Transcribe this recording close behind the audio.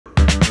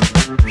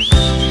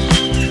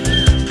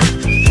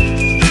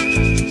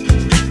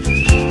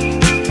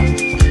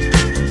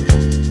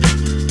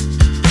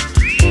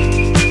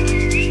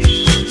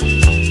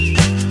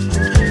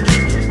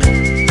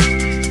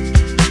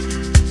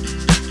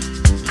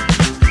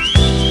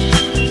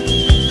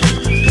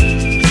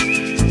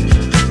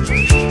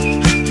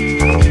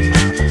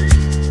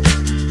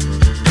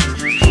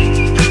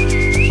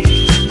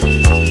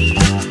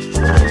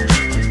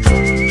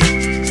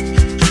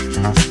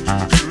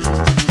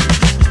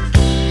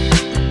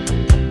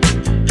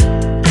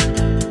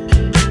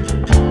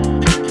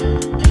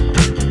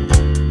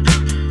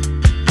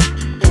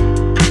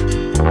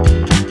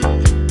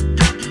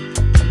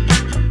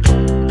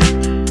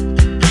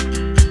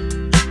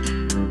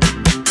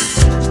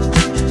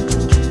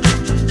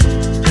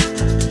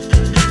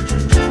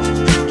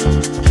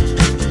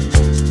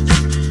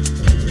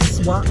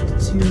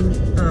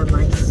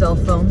My cell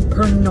phone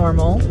per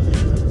normal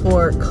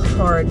for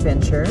car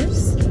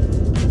adventures.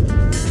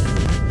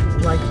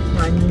 Like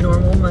my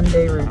normal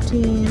Monday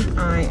routine,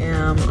 I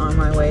am on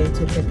my way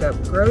to pick up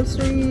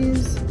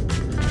groceries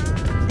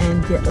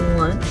and get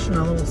lunch,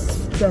 my little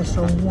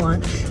special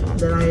lunch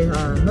that I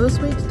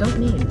most weeks don't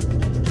need.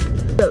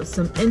 So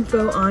some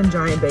info on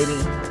Giant Baby.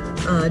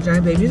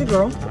 Giant Baby's a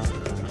girl.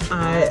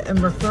 I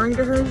am referring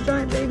to her as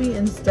Giant Baby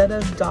instead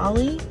of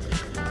Dolly.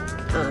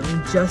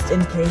 Just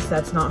in case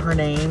that's not her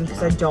name,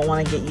 because I don't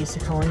want to get used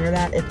to calling her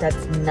that if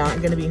that's not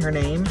going to be her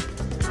name.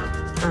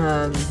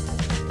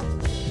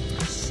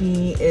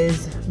 She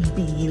is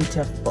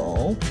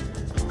beautiful,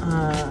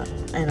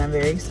 and I'm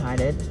very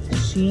excited.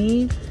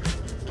 She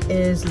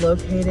is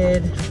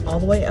located all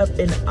the way up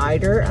in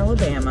Ider,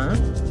 Alabama.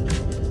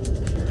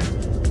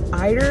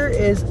 Ider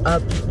is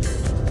up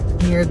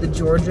near the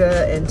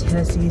Georgia and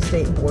Tennessee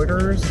state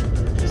borders,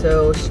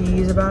 so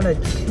she's about a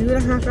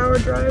 2.5 hour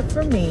drive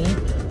from me.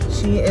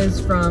 She is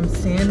from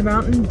Sand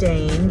Mountain,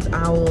 DANE.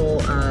 I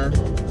will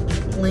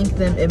link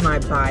them in my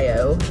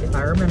bio if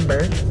I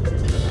remember.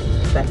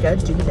 Becca,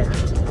 do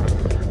that.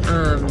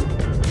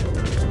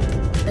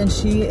 And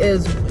she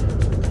is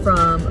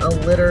from a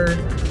litter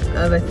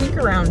of I think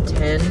around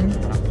 10.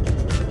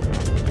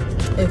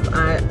 If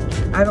I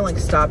haven't like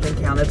stopped and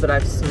counted, but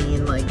I've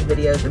seen like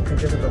videos and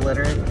pictures of the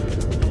litter,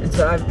 and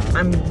so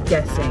I'm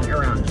guessing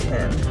around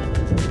 10.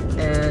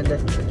 And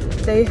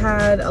they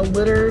had a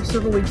litter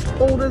several weeks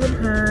older than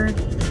her,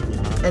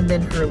 and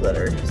then her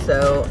litter.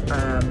 So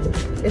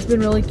it's been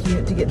really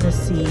cute to get to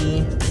see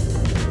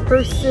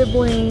her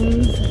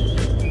siblings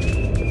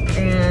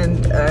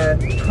and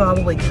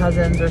probably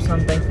cousins or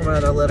something from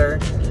another litter.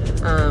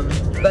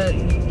 But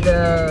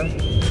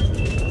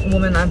the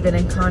woman I've been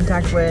in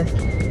contact with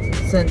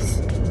since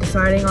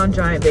deciding on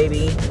Giant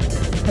Baby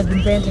has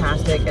been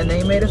fantastic, and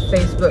they made a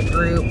Facebook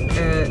group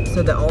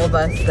so that all of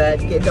us that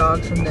get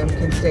dogs from them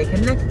can stay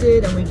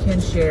connected, and we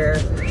can share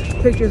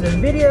pictures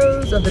and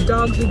videos of the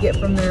dogs we get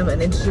from them,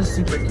 and it's just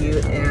super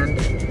cute, and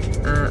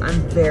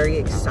I'm very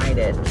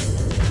excited.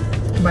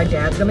 My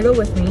dad's gonna go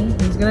with me.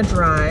 He's gonna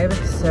drive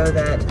so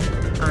that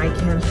I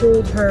can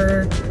hold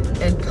her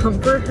and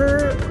comfort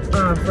her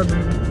for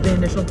the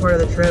initial part of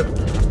the trip,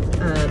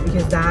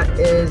 because that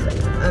is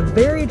a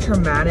very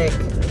traumatic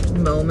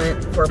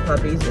moment for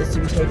puppies, is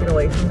to be taken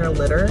away from their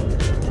litter.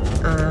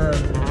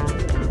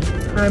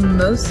 I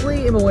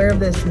mostly am aware of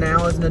this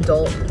now as an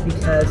adult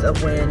because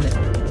of when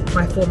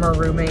my former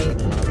roommate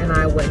and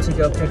I went to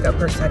go pick up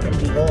her second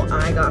beagle.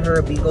 I got her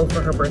a beagle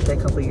for her birthday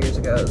a couple years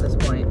ago at this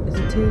point. Is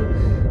it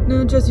 2?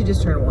 No, Jessie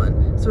just turned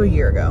 1. So a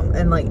year ago,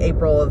 in like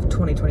April of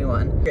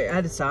 2021. Okay, I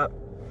had to stop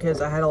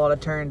because I had a lot of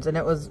turns and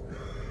it was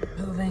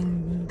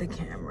moving the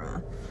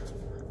camera.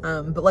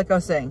 But like I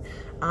was saying,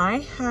 I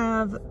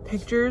have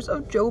pictures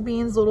of Joe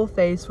Bean's little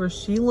face where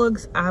she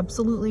looks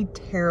absolutely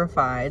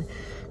terrified,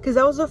 because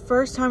that was the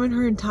first time in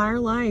her entire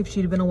life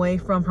she'd been away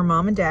from her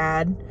mom and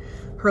dad,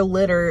 her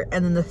litter,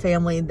 and then the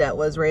family that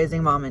was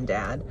raising mom and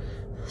dad.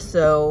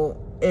 So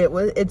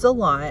it's a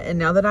lot. And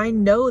now that I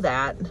know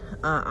that,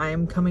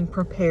 I'm coming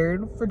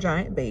prepared for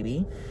Giant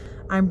Baby.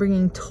 I'm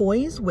bringing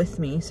toys with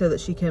me so that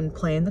she can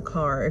play in the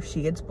car if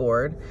she gets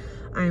bored.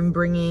 I'm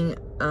bringing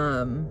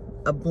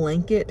a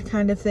blanket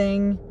kind of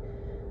thing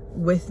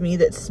with me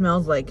that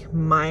smells like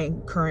my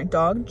current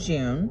dog,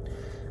 June,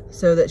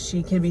 so that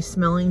she can be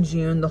smelling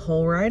June the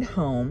whole ride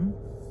home.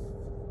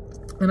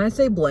 And I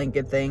say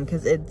blanket thing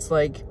because it's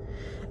like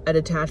a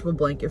detachable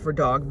blanket for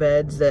dog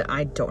beds that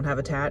I don't have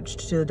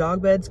attached to the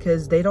dog beds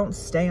because they don't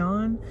stay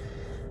on.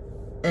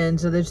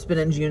 And so they've just been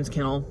in June's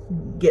kennel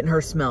getting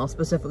her smell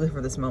specifically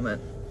for this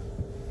moment.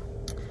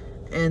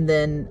 And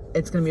then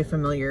it's going to be a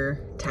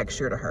familiar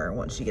texture to her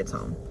once she gets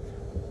home.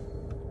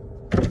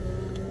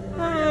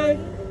 Hi.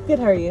 Good,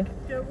 how are you?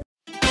 Good.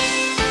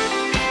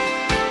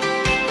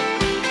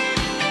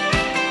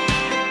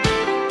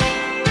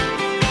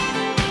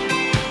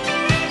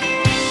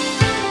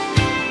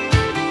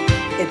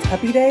 It's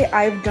puppy day.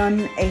 I've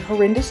done a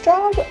horrendous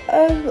job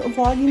of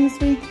vlogging this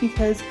week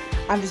because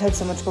I've just had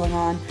so much going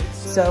on.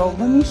 So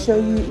let me show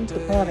you the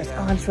products.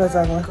 Oh, I just realized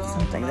I left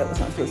something that was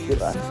not supposed to be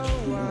left.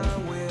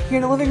 here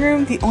in the living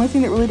room. The only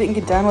thing that really didn't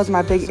get done was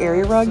my big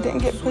area rug didn't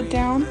get put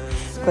down,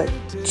 but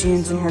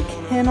June's in her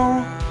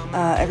kennel.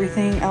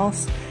 Everything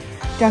else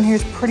down here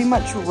is pretty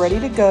much ready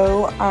to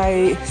go.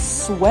 I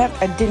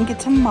swept. I didn't get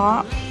to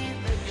mop,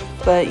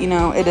 but you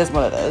know, it is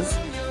what it is.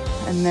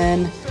 And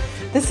then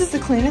this is the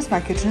cleanest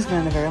my kitchen has been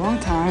in a very long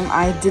time.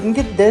 I didn't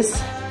get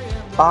this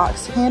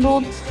box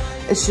handled.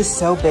 It's just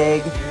so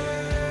big,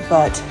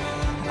 but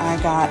I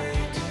got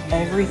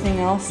everything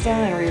else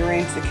done and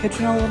rearranged the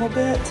kitchen a little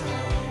bit.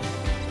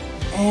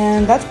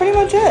 And that's pretty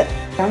much it.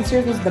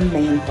 Downstairs was the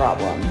main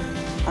problem,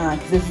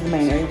 because this is the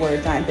main area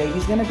where Giant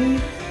Baby's gonna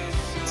be.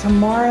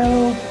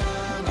 Tomorrow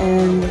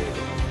and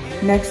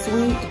next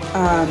week,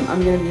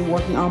 I'm gonna be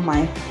working on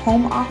my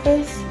home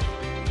office.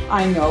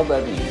 I know,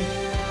 but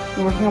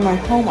I'm working on my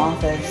home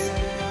office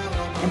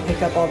and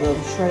pick up all the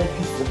shredded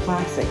pieces of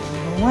plastic from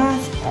the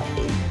last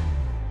puppy.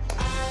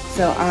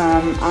 So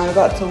I'm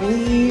about to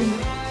leave.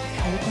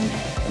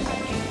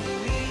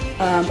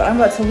 But I'm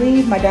about to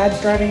leave. My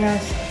dad's driving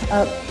us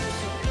up,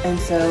 and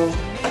so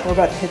we're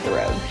about to hit the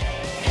road.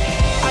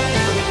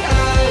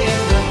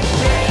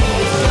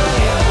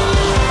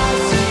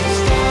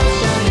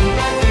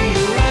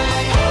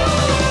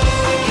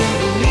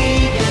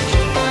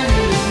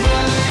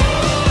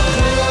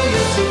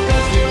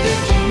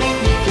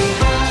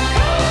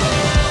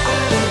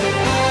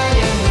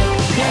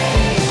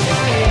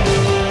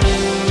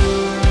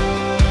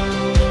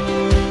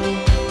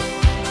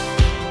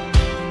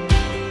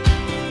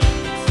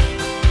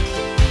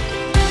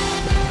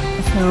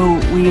 So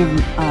we have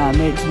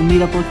made it to the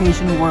meetup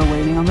location. We're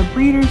waiting on the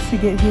breeders to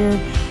get here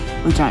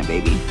with Giant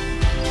Baby.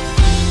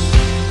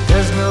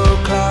 There's no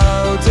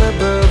clouds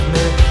above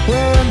me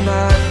when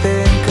I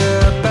think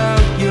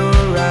about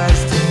your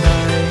eyes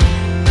tonight.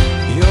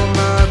 You're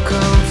my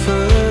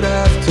comfort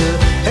after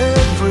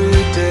every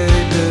day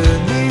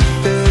beneath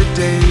the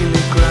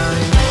daily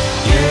grind.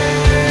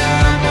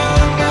 Yeah, I'm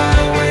on my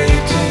way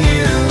to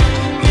you.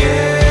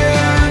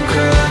 Yeah, I'm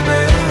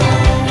coming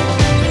home.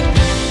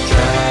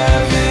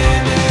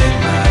 Driving in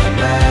my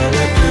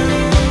Malibu,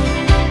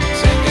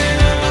 singing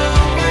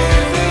along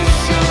with this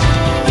song.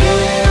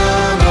 Yeah,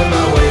 I'm on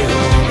my way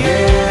home.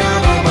 Yeah,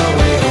 I'm on my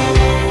way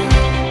home.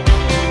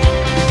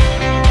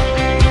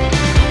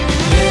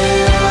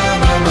 Yeah,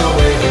 I'm on my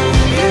way home.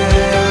 Yeah,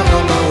 I'm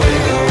on my way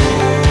home.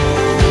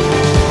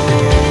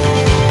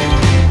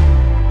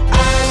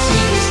 I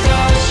see the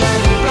stars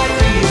shining bright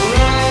through your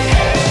eyes.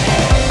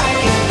 I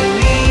can't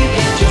believe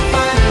that you're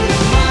finally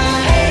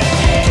mine.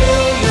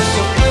 Girl, you're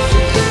so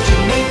perfect that you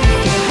make me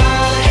feel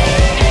high.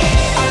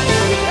 I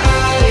feel that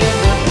I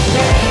am the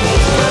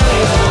luckiest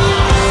girl.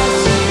 I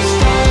see the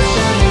stars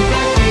shining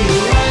bright through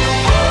your eyes.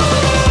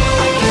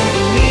 I can't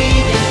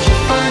believe that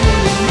you're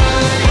finally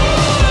mine.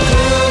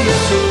 Girl,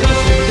 you're so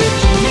perfect that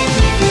you make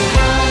me feel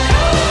high.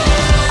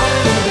 I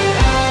feel that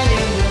I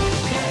am the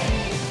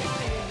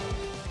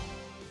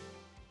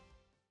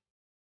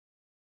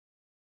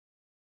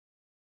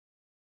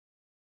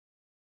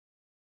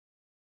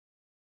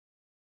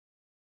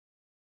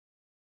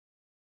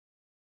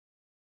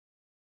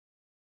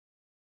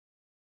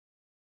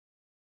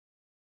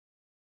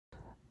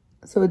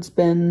So it's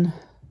been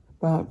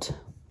about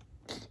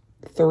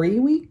 3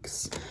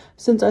 weeks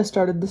since I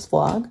started this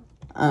vlog.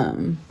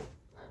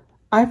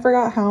 I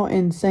forgot how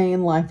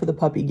insane life with a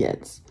puppy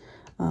gets.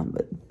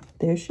 But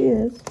there she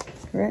is,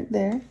 right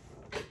there.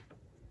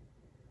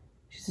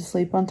 She's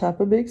asleep on top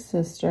of Big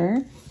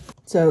Sister.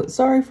 So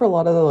sorry for a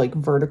lot of the like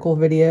vertical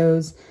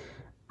videos.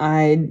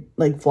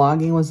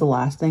 Vlogging was the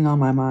last thing on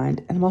my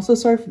mind. And I'm also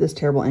sorry for this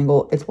terrible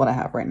angle. It's what I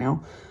have right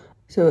now.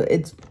 So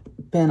it's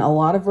been a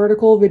lot of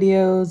vertical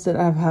videos that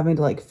I'm having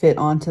to like fit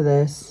onto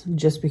this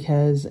just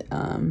because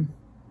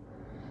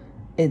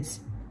it's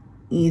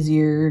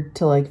easier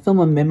to like film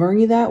a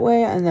memory that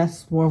way, and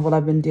that's more of what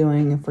I've been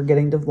doing and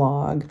forgetting to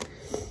vlog.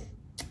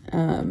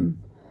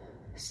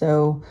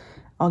 So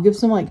I'll give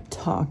some like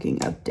talking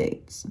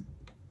updates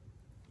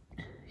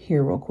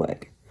here real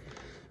quick.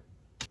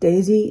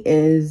 Daisy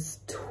is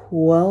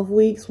 12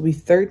 weeks, will be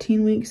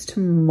 13 weeks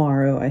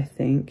tomorrow, I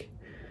think.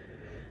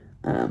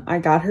 I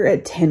got her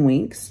at 10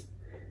 weeks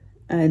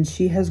and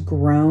she has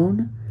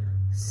grown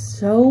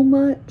so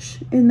much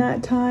in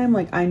that time.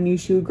 Like, I knew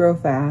she would grow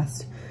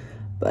fast,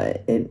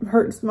 but it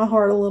hurts my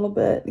heart a little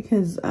bit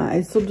because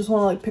I still just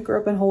want to like pick her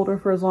up and hold her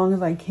for as long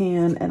as I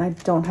can, and I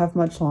don't have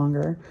much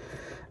longer.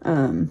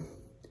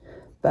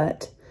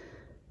 But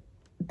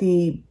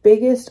the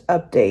biggest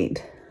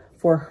update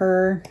for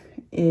her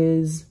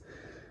is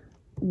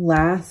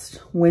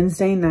last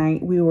Wednesday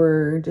night, we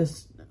were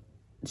just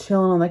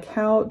chilling on the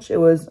couch. It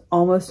was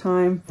almost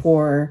time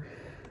for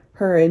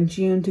her and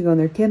June to go in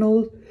their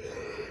kennels.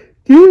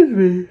 Excuse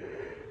me.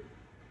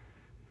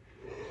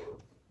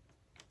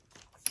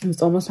 It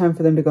was almost time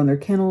for them to go in their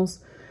kennels,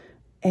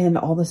 and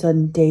all of a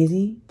sudden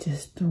Daisy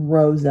just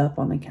rose up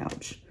on the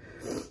couch,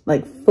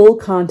 like full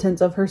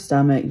contents of her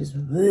stomach, just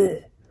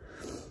bleh.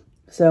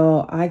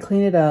 So I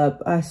clean it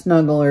up, I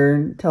snuggle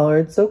her, tell her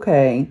it's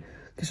okay,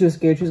 because she was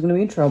scared she was going to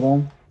be in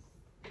trouble.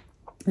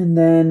 And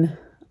then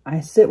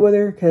I sit with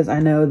her because I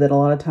know that a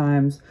lot of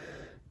times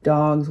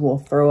dogs will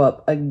throw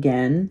up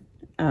again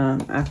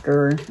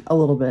after a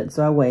little bit.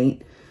 So I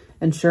wait.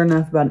 And sure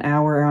enough, about an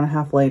hour and a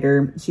half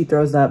later, she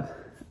throws up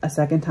a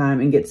second time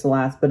and gets the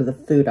last bit of the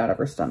food out of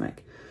her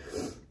stomach.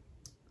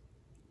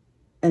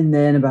 And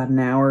then about an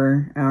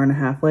hour and a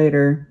half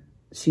later,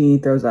 she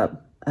throws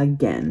up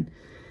again.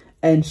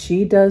 And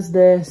she does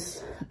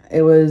this,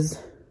 it was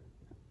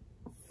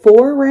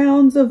 4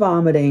 rounds of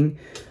vomiting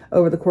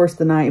over the course of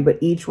the night, but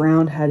each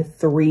round had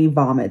 3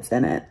 vomits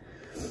in it.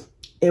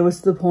 It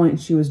was to the point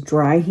she was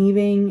dry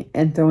heaving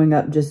and throwing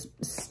up just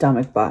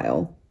stomach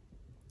bile.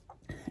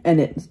 And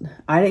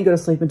I didn't go to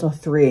sleep until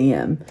 3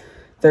 a.m.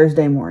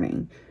 Thursday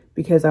morning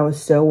because I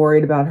was so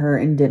worried about her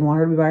and didn't want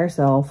her to be by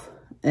herself.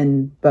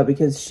 But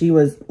because she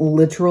was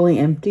literally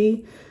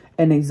empty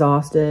and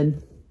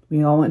exhausted,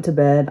 we all went to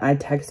bed. I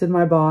texted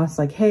my boss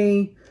like,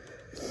 hey,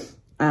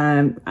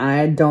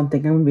 I don't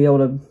think I'm gonna be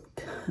able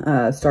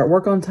to start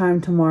work on time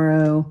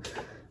tomorrow,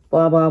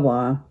 blah, blah,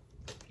 blah.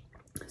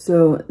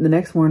 So the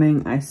next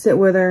morning I sit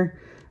with her,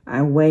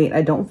 I wait,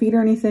 I don't feed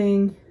her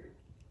anything,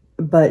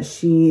 but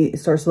she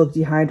starts to look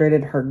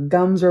dehydrated. Her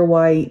gums are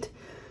white.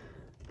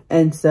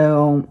 And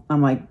so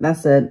I'm like,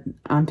 that's it.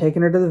 I'm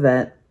taking her to the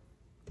vet.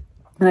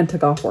 And I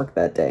took off work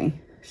that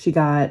day. She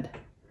got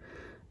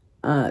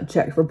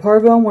checked for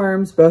parvo and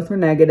worms. Both were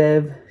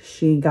negative.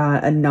 She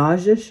got a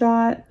nausea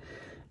shot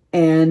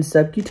and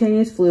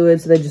subcutaneous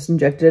fluid. So they just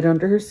injected it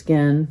under her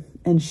skin.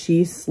 And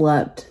she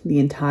slept the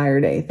entire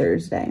day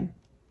Thursday.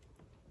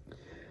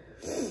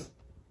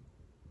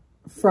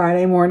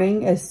 Friday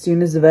morning, as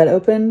soon as the vet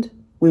opened,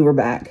 we were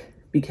back.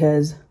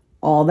 Because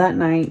all that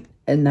night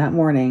and that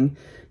morning,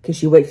 because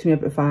she wakes me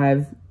up at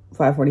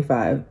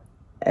 5:45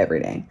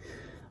 every day.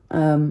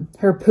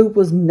 Her poop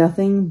was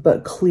nothing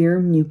but clear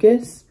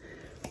mucus.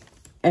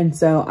 And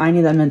so I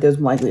knew that meant there was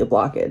likely a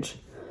blockage.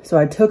 So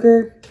I took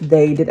her,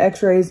 they did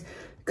x-rays,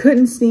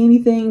 couldn't see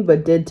anything,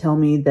 but did tell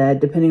me that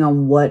depending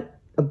on what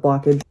a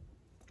blockage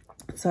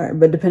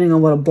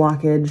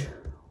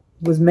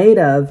was made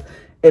of,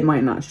 it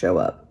might not show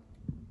up.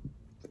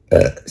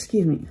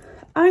 Excuse me.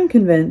 I'm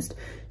convinced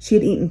she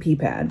had eaten pee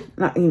pad.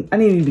 I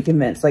didn't even be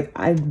convinced. Like,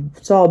 I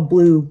saw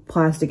blue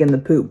plastic in the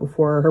poop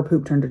before her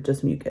poop turned to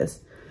just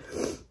mucus.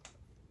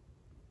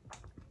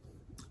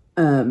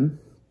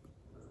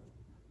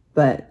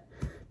 But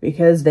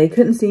because they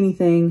couldn't see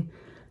anything,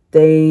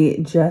 they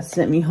just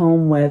sent me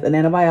home with an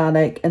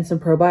antibiotic and some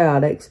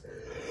probiotics.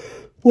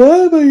 Why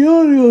am I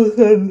yawning all of a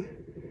sudden?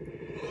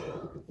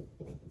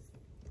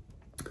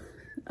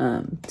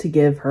 To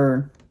give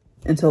her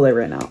until they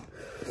ran out.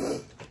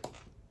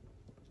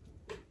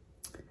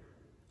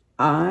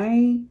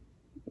 I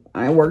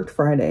worked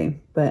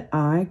Friday, but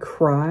I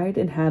cried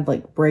and had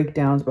like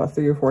breakdowns about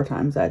 3 or 4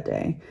 times that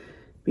day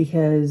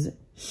because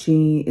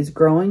she is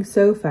growing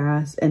so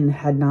fast and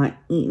had not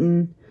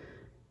eaten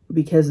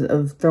because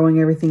of throwing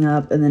everything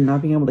up and then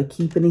not being able to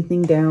keep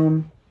anything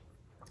down,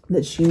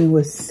 that she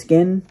was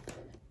skin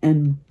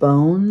and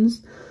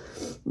bones.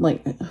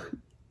 Like,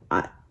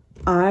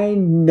 I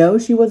know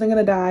she wasn't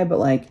going to die, but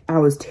like, I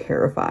was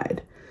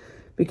terrified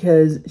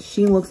because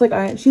she looked like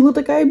I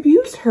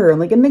abused her,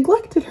 like, and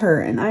neglected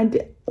her.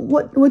 And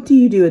what do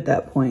you do at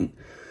that point?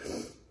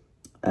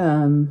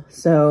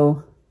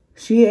 So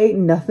she ate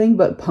nothing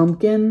but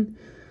pumpkin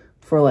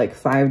for like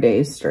 5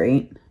 days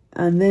straight.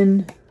 And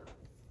then,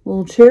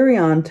 little cherry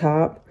on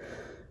top,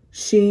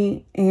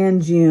 she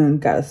and June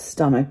got a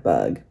stomach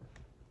bug.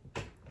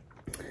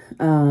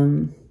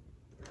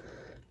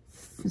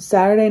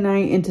 Saturday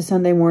night into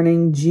Sunday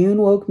morning,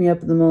 June woke me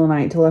up in the middle of the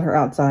night to let her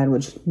outside,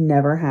 which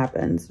never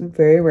happens,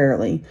 very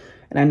rarely.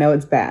 And I know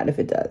it's bad if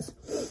it does.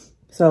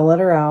 So I let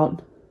her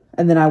out.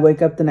 And then I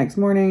wake up the next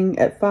morning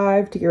at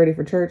 5 to get ready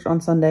for church on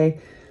Sunday.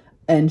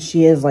 And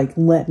she is like,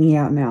 let me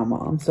out now,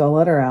 Mom. So I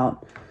let her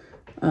out.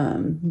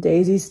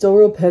 Daisy's still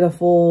real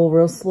pitiful,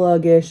 real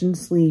sluggish and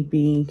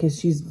sleepy because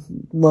she's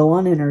low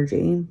on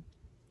energy.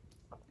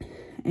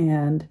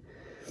 And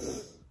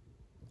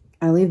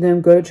I leave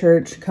them, go to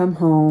church, come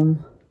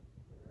home.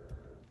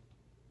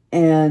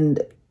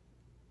 And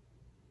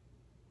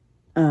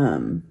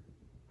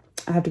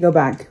I have to go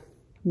back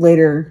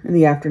later in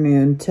the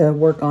afternoon to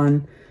work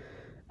on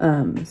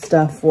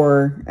stuff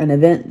for an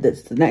event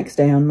that's the next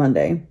day on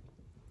Monday.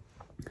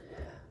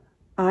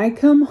 I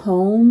come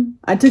home.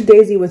 I took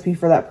Daisy with me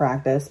for that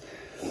practice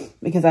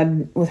because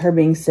with her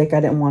being sick,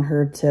 I didn't want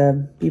her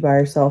to be by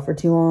herself for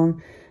too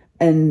long.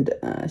 And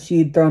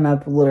she'd thrown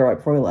up literally right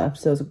before we left.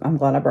 So I'm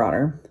glad I brought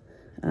her.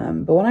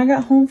 But when I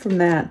got home from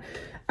that,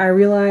 I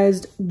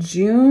realized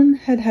June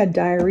had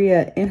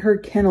diarrhea in her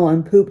kennel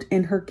and pooped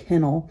in her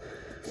kennel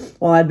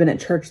while I'd been at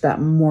church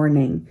that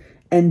morning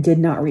and did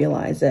not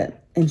realize it.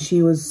 And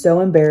she was so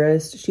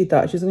embarrassed. She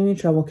thought she was going to be in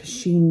trouble because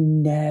she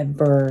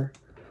never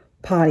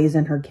potties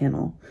in her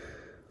kennel.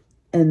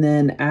 And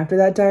then after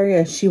that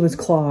diarrhea, she was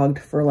clogged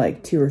for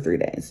like 2 or 3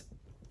 days.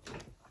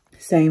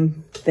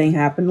 Same thing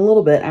happened a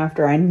little bit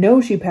after I know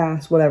she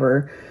passed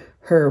whatever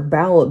her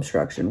bowel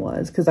obstruction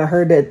was, because I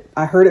heard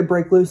it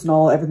break loose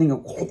and everything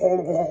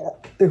go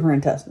through her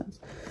intestines.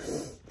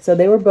 So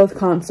they were both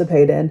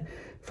constipated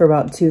for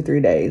about 2 or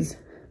 3 days.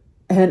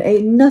 and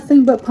ate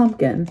nothing but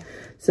pumpkin.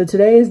 So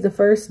today is the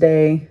first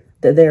day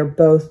that they're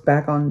both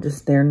back on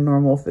just their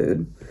normal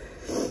food.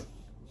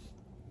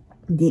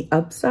 The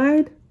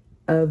upside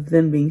of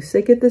them being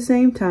sick at the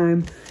same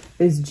time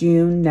is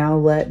June now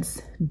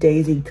lets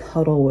Daisy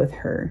cuddle with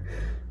her.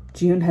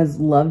 June has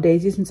loved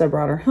Daisy since I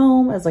brought her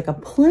home as like a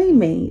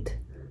playmate.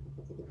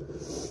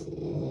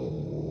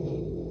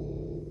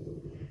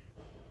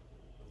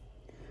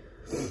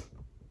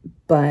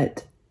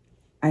 But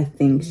I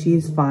think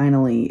she's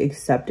finally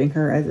accepting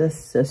her as a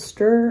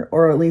sister,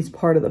 or at least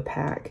part of the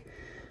pack.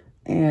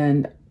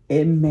 And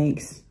it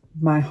makes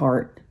my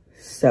heart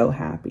so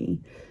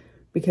happy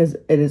because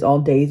it is all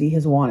Daisy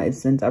has wanted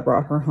since I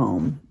brought her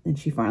home, and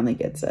she finally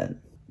gets it.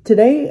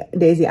 Today,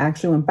 Daisy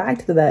actually went back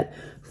to the vet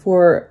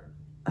for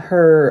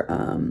her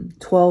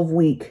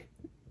 12-week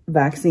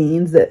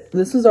vaccines.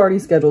 This was already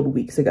scheduled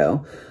weeks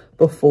ago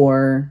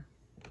before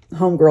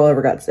homegirl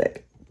ever got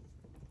sick.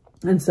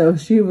 And so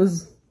she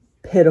was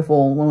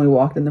pitiful when we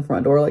walked in the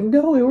front door, like,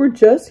 no, we were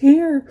just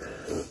here.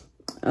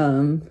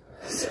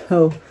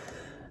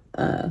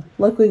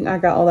 Luckily I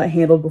got all that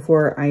handled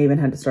before I even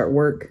had to start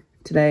work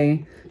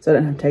today, so I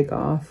didn't have to take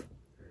off.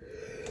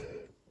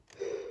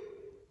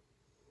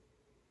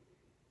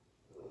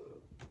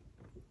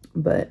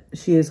 But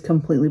she is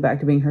completely back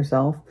to being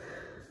herself,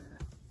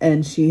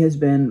 and she has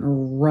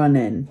been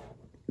running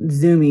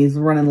zoomies,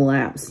 running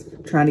laps,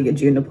 trying to get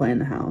June to play in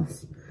the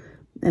house.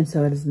 And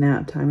so it is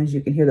nap time, as you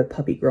can hear the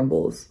puppy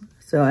grumbles.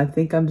 So I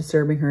think I'm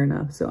disturbing her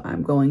enough, so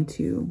I'm going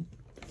to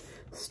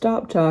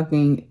stop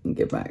talking and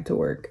get back to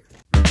work.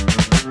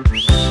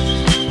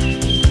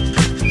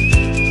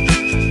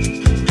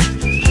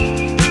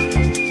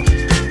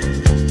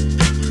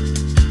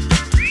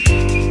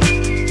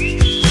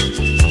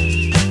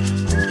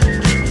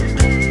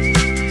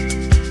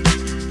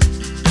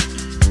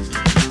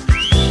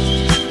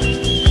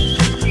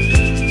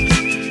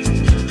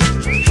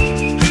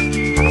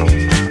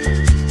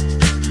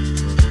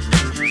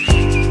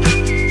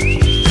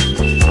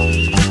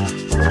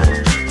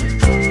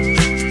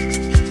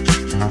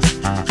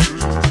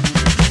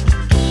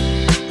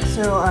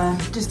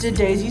 Did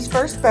Daisy's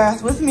first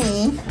bath with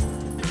me.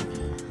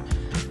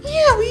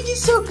 Yeah, we did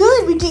so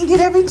good. We didn't get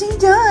everything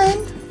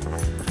done,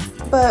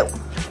 but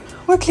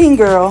we're a clean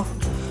girl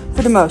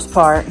for the most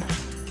part.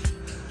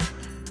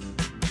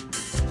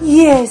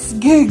 Yes,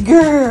 good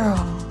girl.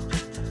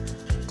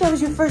 That was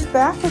your first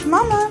bath with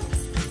Mama.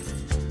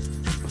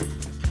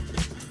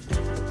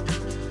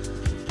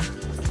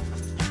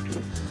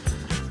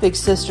 Big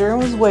sister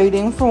was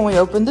waiting for when we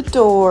opened the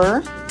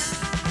door.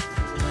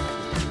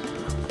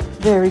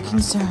 Very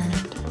concerned.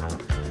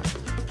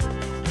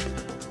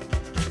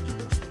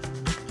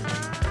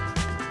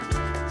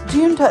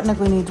 June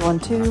technically needs one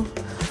too,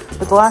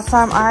 but the last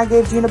time I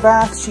gave June a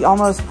bath, she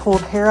almost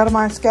pulled hair out of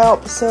my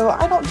scalp, so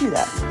I don't do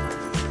that.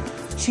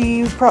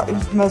 She probably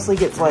mostly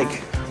gets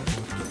like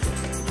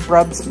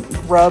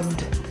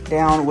rubbed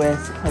down with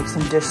like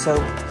some dish soap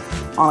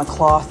on a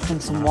cloth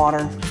and some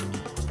water.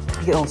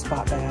 You get little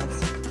spot baths,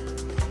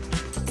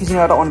 because you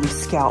know I don't want to be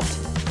scalped.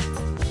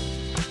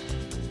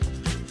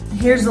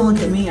 Here's a look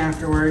at me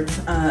afterwards.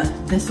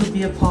 This would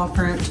be a paw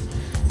print,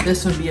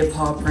 this would be a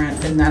paw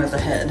print, and that is a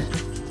head.